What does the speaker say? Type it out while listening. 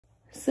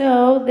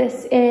So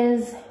this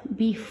is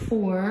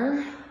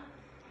before.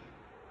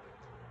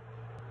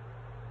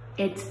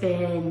 It's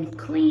been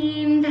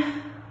cleaned.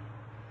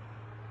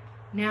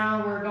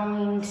 Now we're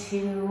going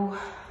to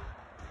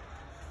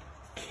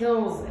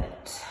kilz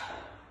it.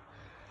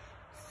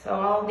 So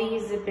all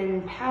these have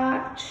been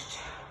patched.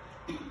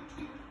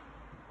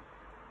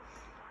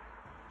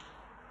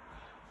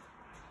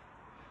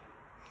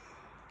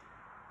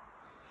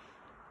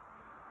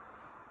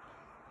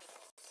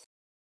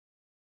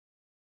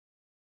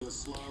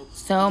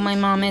 So my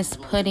mom is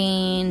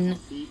putting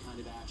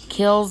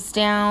kilz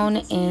down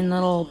in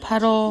little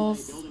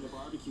petals,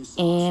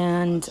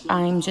 and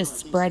I'm just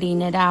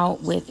spreading it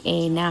out with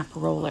a nap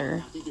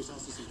roller.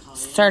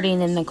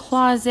 Starting in the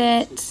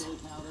closet,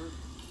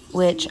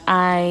 which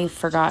I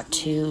forgot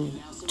to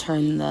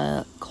turn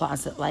the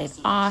closet light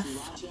off.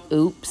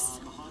 Oops.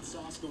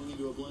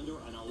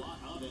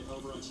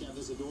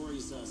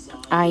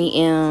 I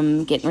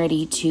am getting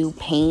ready to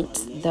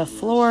paint the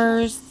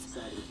floors.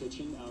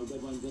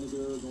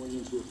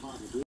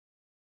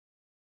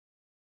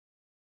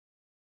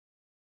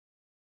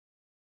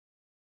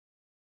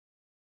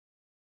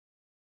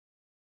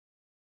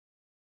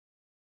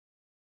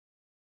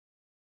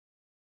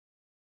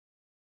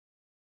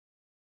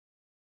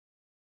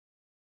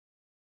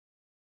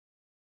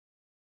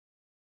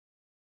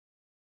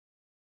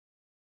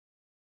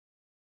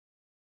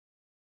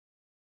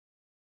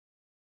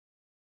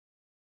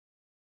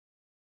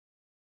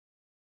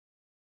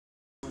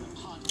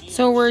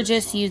 So we're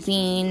just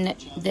using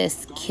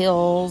this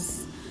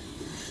kilz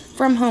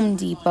from Home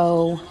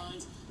Depot.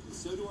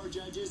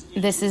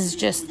 This is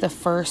just the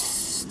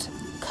first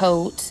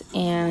coat,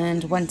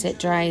 and once it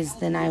dries,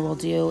 then I will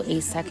do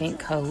a second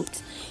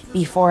coat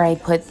before I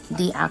put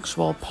the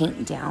actual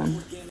paint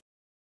down.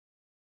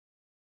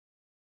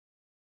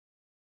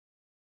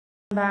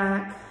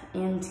 Back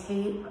and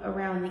tape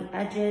around the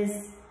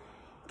edges.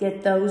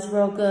 Get those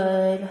real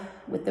good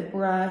with the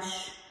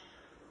brush.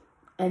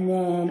 And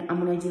then I'm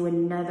gonna do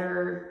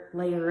another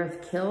layer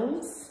of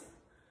kilz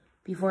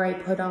before I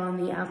put on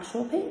the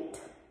actual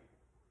paint.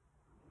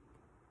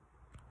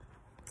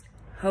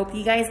 Hope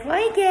you guys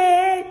like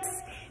it.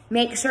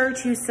 Make sure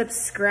to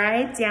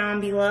subscribe down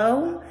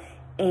below,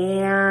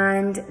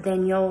 and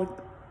then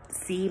you'll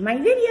see my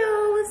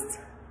videos.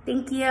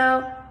 Thank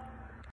you.